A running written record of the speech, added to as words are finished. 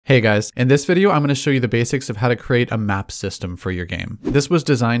Hey guys, in this video I'm going to show you the basics of how to create a map system for your game. This was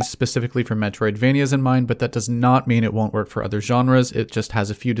designed specifically for metroidvanias in mind, but that does not mean it won't work for other genres. It just has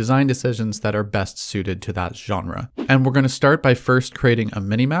a few design decisions that are best suited to that genre. And we're going to start by first creating a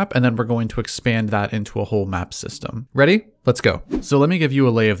minimap, and then we're going to expand that into a whole map system. Ready? Let's go. So let me give you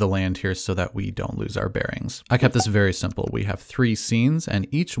a lay of the land here so that we don't lose our bearings. I kept this very simple. We have 3 scenes and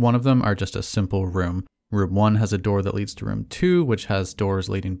each one of them are just a simple room. Room 1 has a door that leads to room 2, which has doors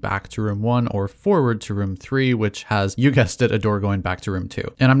leading back to room 1 or forward to room 3, which has, you guessed it, a door going back to room 2.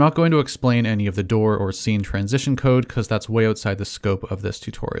 And I'm not going to explain any of the door or scene transition code because that's way outside the scope of this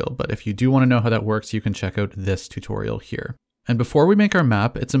tutorial. But if you do want to know how that works, you can check out this tutorial here. And before we make our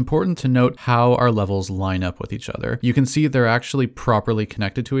map, it's important to note how our levels line up with each other. You can see they're actually properly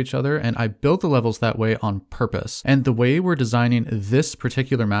connected to each other, and I built the levels that way on purpose. And the way we're designing this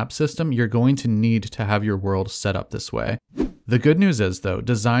particular map system, you're going to need to have your world set up this way. The good news is though,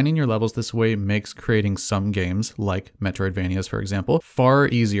 designing your levels this way makes creating some games, like Metroidvanias for example, far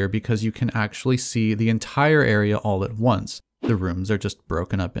easier because you can actually see the entire area all at once. The rooms are just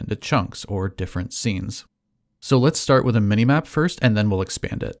broken up into chunks or different scenes. So let's start with a minimap first and then we'll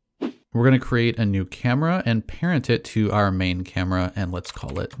expand it. We're going to create a new camera and parent it to our main camera and let's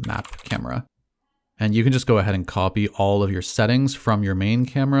call it map camera. And you can just go ahead and copy all of your settings from your main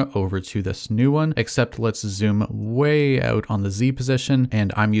camera over to this new one, except let's zoom way out on the Z position.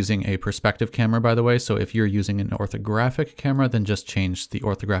 And I'm using a perspective camera, by the way. So if you're using an orthographic camera, then just change the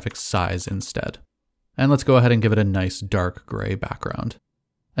orthographic size instead. And let's go ahead and give it a nice dark gray background.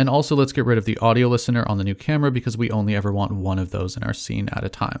 And also let's get rid of the audio listener on the new camera because we only ever want one of those in our scene at a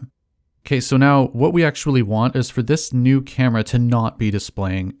time. Okay, so now what we actually want is for this new camera to not be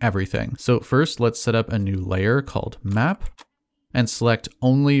displaying everything. So first let's set up a new layer called map and select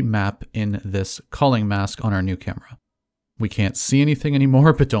only map in this calling mask on our new camera. We can't see anything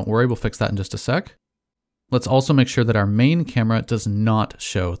anymore, but don't worry, we'll fix that in just a sec. Let's also make sure that our main camera does not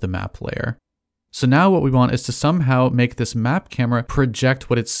show the map layer. So now what we want is to somehow make this map camera project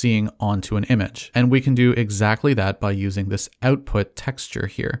what it's seeing onto an image. And we can do exactly that by using this output texture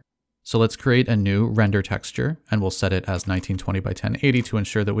here. So let's create a new render texture and we'll set it as 1920 by 1080 to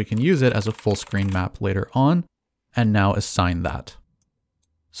ensure that we can use it as a full screen map later on. And now assign that.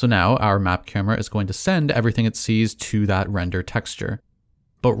 So now our map camera is going to send everything it sees to that render texture.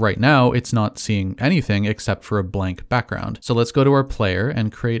 But right now it's not seeing anything except for a blank background. So let's go to our player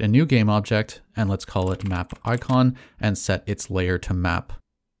and create a new game object and let's call it map icon and set its layer to map.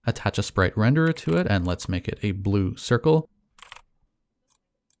 Attach a sprite renderer to it and let's make it a blue circle.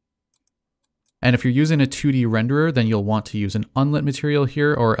 And if you're using a 2D renderer, then you'll want to use an unlit material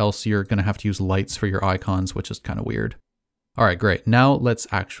here or else you're going to have to use lights for your icons, which is kind of weird. All right, great. Now let's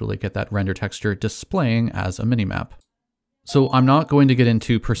actually get that render texture displaying as a minimap. So I'm not going to get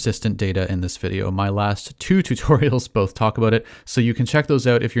into persistent data in this video. My last 2 tutorials both talk about it, so you can check those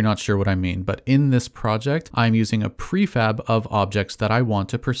out if you're not sure what I mean. But in this project, I'm using a prefab of objects that I want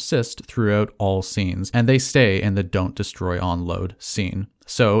to persist throughout all scenes, and they stay in the don't destroy on load scene.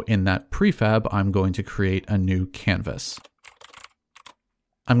 So in that prefab, I'm going to create a new canvas.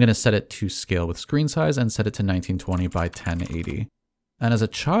 I'm going to set it to scale with screen size and set it to 1920 by 1080. And as a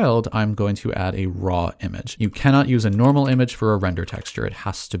child, I'm going to add a raw image. You cannot use a normal image for a render texture. It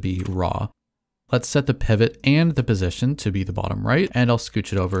has to be raw. Let's set the pivot and the position to be the bottom right, and I'll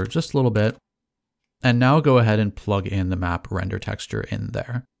scooch it over just a little bit. And now go ahead and plug in the map render texture in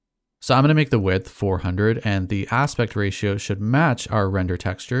there. So I'm going to make the width 400 and the aspect ratio should match our render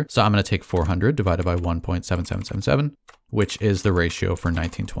texture. So I'm going to take 400 divided by 1.7777, which is the ratio for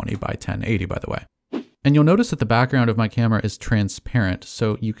 1920 by 1080, by the way. And you'll notice that the background of my camera is transparent,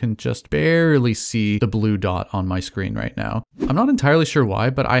 so you can just barely see the blue dot on my screen right now. I'm not entirely sure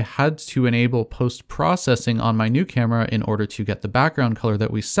why, but I had to enable post-processing on my new camera in order to get the background color that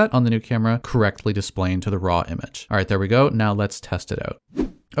we set on the new camera correctly displaying to the raw image. All right, there we go. Now let's test it out.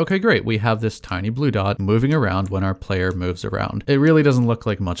 Okay, great. We have this tiny blue dot moving around when our player moves around. It really doesn't look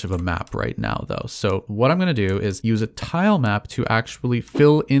like much of a map right now though. So what I'm going to do is use a tile map to actually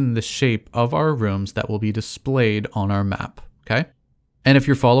fill in the shape of our rooms that will be displayed on our map. Okay. And if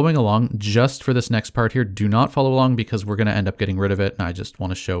you're following along just for this next part here, do not follow along because we're going to end up getting rid of it. And I just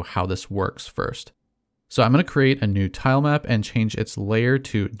want to show how this works first. So I'm going to create a new tile map and change its layer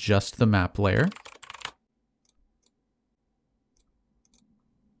to just the map layer.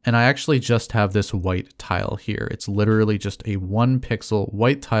 And I actually just have this white tile here. It's literally just a 1 pixel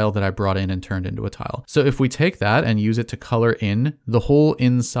white tile that I brought in and turned into a tile. So if we take that and use it to color in the whole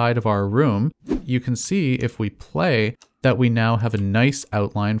inside of our room, you can see if we play that we now have a nice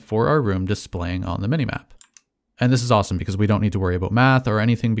outline for our room displaying on the minimap. And this is awesome because we don't need to worry about math or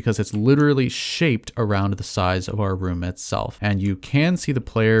anything because it's literally shaped around the size of our room itself. And you can see the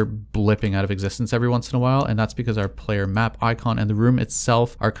player blipping out of existence every once in a while. And that's because our player map icon and the room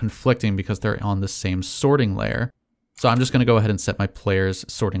itself are conflicting because they're on the same sorting layer. So I'm just going to go ahead and set my player's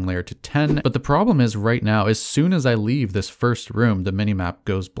sorting layer to 10. But the problem is right now, as soon as I leave this first room, the minimap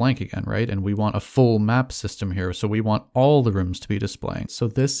goes blank again, right? And we want a full map system here. So we want all the rooms to be displaying. So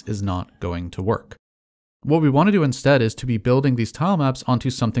this is not going to work. What we want to do instead is to be building these tile maps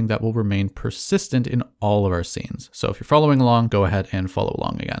onto something that will remain persistent in all of our scenes. So if you're following along, go ahead and follow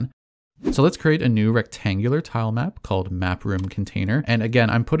along again. So let's create a new rectangular tile map called map room container. And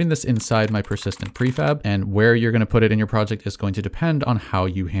again, I'm putting this inside my persistent prefab, and where you're going to put it in your project is going to depend on how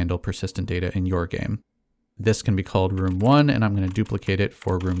you handle persistent data in your game. This can be called room 1, and I'm going to duplicate it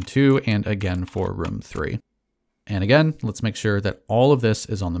for room 2 and again for room 3. And again, let's make sure that all of this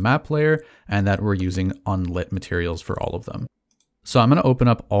is on the map layer and that we're using unlit materials for all of them. So I'm going to open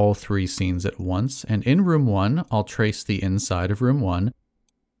up all 3 scenes at once. And in room 1, I'll trace the inside of room 1.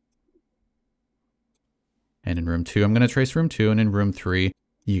 And in room 2, I'm going to trace room 2. And in room 3,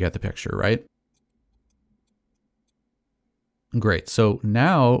 you get the picture, right? Great. So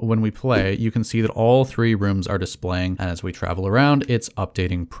now when we play, you can see that all 3 rooms are displaying. And as we travel around, it's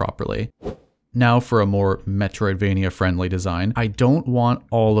updating properly. Now for a more Metroidvania friendly design, I don't want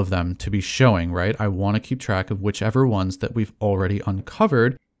all of them to be showing, right? I want to keep track of whichever ones that we've already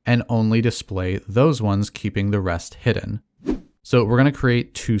uncovered and only display those ones, keeping the rest hidden. So we're going to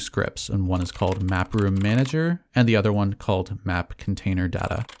create 2 scripts, and one is called Map Room Manager and the other one called Map Container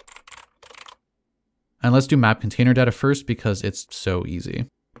Data. And let's do Map Container Data first because it's so easy.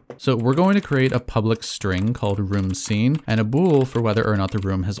 So we're going to create a public string called room scene and a bool for whether or not the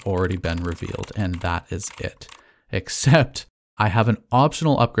room has already been revealed. And that is it. Except I have an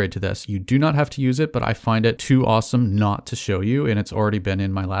optional upgrade to this. You do not have to use it, but I find it too awesome not to show you. And it's already been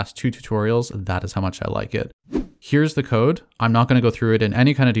in my last 2 tutorials. That is how much I like it. Here's the code. I'm not going to go through it in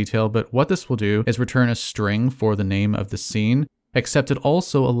any kind of detail, but what this will do is return a string for the name of the scene. Except it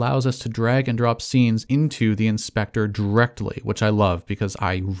also allows us to drag and drop scenes into the inspector directly, which I love because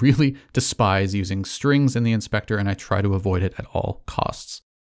I really despise using strings in the inspector and I try to avoid it at all costs.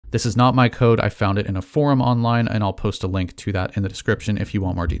 This is not my code. I found it in a forum online and I'll post a link to that in the description if you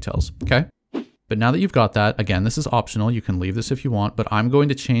want more details, okay? But now that you've got that, again, this is optional. You can leave this if you want, but I'm going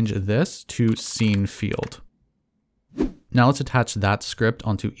to change this to SceneField. Now let's attach that script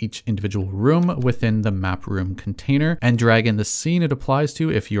onto each individual room within the map room container and drag in the scene it applies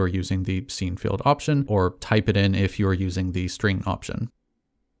to if you're using the SceneField option, or type it in if you're using the string option.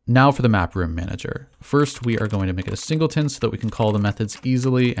 Now for the map room manager. First, we are going to make it a singleton so that we can call the methods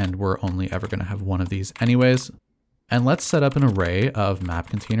easily, and we're only ever going to have one of these anyways. And let's set up an array of map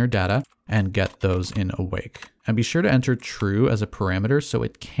container data and get those in awake. And be sure to enter true as a parameter so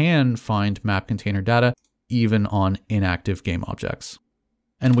it can find map container data even on inactive game objects.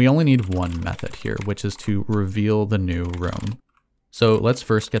 And we only need one method here, which is to reveal the new room. So let's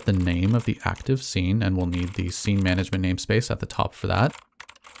first get the name of the active scene, and we'll need the scene management namespace at the top for that.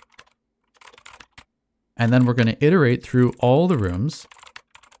 And then we're going to iterate through all the rooms.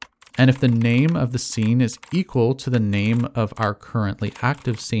 And if the name of the scene is equal to the name of our currently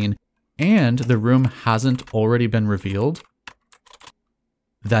active scene and the room hasn't already been revealed,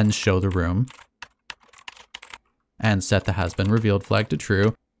 then show the room. And set the has been revealed flag to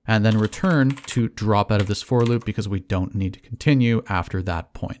true, and then return to drop out of this for loop because we don't need to continue after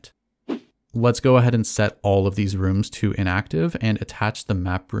that point. Let's go ahead and set all of these rooms to inactive and attach the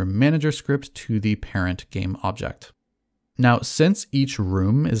map room manager script to the parent game object. Now, since each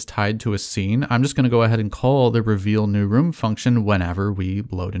room is tied to a scene, I'm just going to go ahead and call the reveal new room function whenever we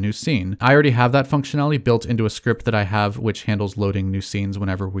load a new scene. I already have that functionality built into a script that I have, which handles loading new scenes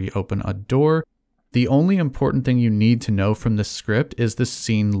whenever we open a door. The only important thing you need to know from this script is the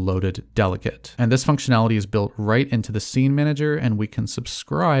scene loaded delegate. And this functionality is built right into the scene manager, and we can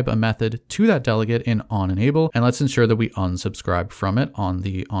subscribe a method to that delegate in onEnable. And let's ensure that we unsubscribe from it on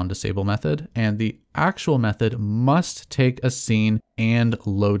the onDisable method. And the actual method must take a scene and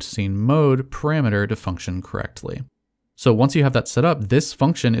load scene mode parameter to function correctly. So once you have that set up, this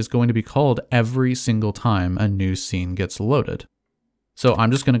function is going to be called every single time a new scene gets loaded. So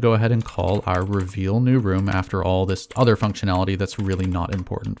I'm just going to go ahead and call our reveal new room after all this other functionality that's really not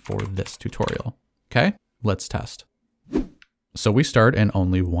important for this tutorial. Okay, let's test. So we start and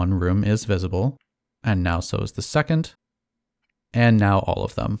only one room is visible, and now so is the second, and now all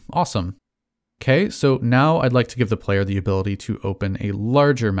of them. Awesome. Okay, so now I'd like to give the player the ability to open a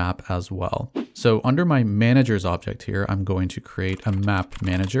larger map as well. So under my managers object here, I'm going to create a map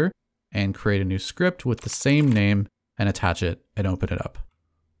manager. and create a new script with the same name and attach it and open it up.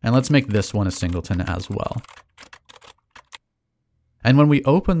 And let's make this one a singleton as well. And when we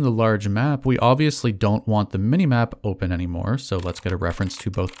open the large map, we obviously don't want the minimap open anymore. So let's get a reference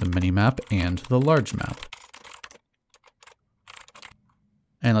to both the minimap and the large map.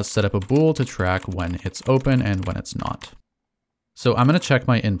 And let's set up a bool to track when it's open and when it's not. So I'm going to check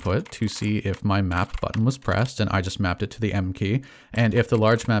my input to see if my map button was pressed, and I just mapped it to the M key. And if the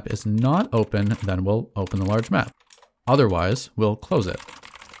large map is not open, then we'll open the large map. Otherwise, we'll close it.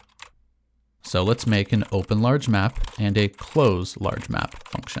 So let's make an open large map and a close large map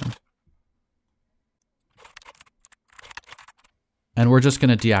function. And we're just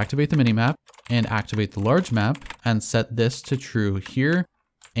going to deactivate the minimap and activate the large map and set this to true here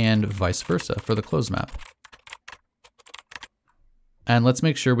and vice versa for the close map. And let's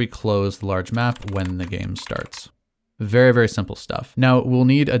make sure we close the large map when the game starts. Very, very simple stuff. Now we'll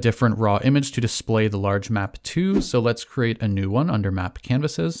need a different raw image to display the large map to, so let's create a new one under map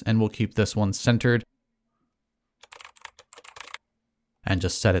canvases, and we'll keep this one centered and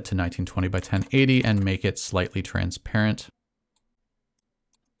just set it to 1920 by 1080 and make it slightly transparent.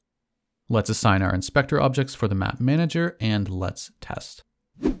 Let's assign our inspector objects for the map manager and let's test.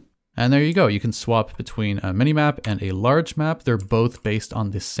 And there you go. You can swap between a minimap and a large map. They're both based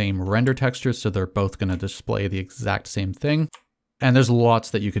on the same render textures, so they're both going to display the exact same thing. And there's lots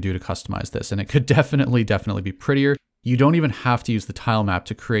that you could do to customize this, and it could definitely be prettier. You don't even have to use the tile map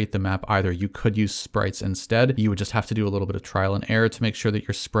to create the map either. You could use sprites instead. You would just have to do a little bit of trial and error to make sure that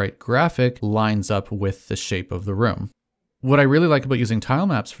your sprite graphic lines up with the shape of the room. What I really like about using tile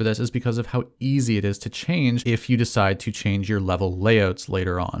maps for this is because of how easy it is to change if you decide to change your level layouts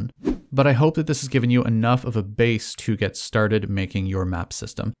later on. But I hope that this has given you enough of a base to get started making your map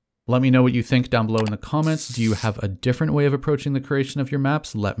system. Let me know what you think down below in the comments. Do you have a different way of approaching the creation of your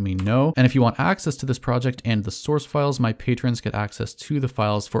maps? Let me know. And if you want access to this project and the source files, my patrons get access to the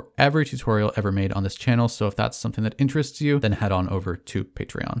files for every tutorial ever made on this channel. So if that's something that interests you, then head on over to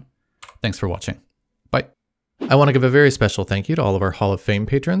Patreon. Thanks for watching. Bye. I want to give a very special thank you to all of our Hall of Fame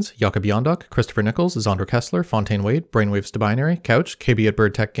patrons: Jakob Yondok, Christopher Nichols, Zonder Kessler, Fontaine Wade, Brainwaves to Binary, Couch, KB at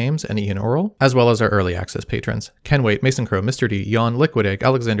Bird Tech Games, and Ian Orrell, as well as our early access patrons: Ken Waite, Mason Crow, Mr. D, Jan, Liquid Egg,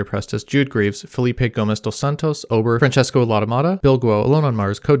 Alexander Prestis, Jude Greaves, Felipe Gomez dos Santos, Ober, Francesco Latamata, Bill Guo, Alone on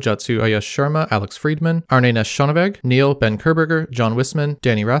Mars, Code Jutsu, Ayash Sharma, Alex Friedman, Arne Nesh Shonaveg, Neil, Ben Kerberger, John Wisman,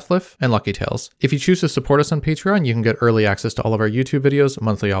 Danny Rathliff, and Lucky Tales. If you choose to support us on Patreon, you can get early access to all of our YouTube videos,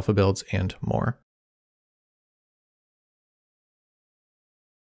 monthly alpha builds, and more.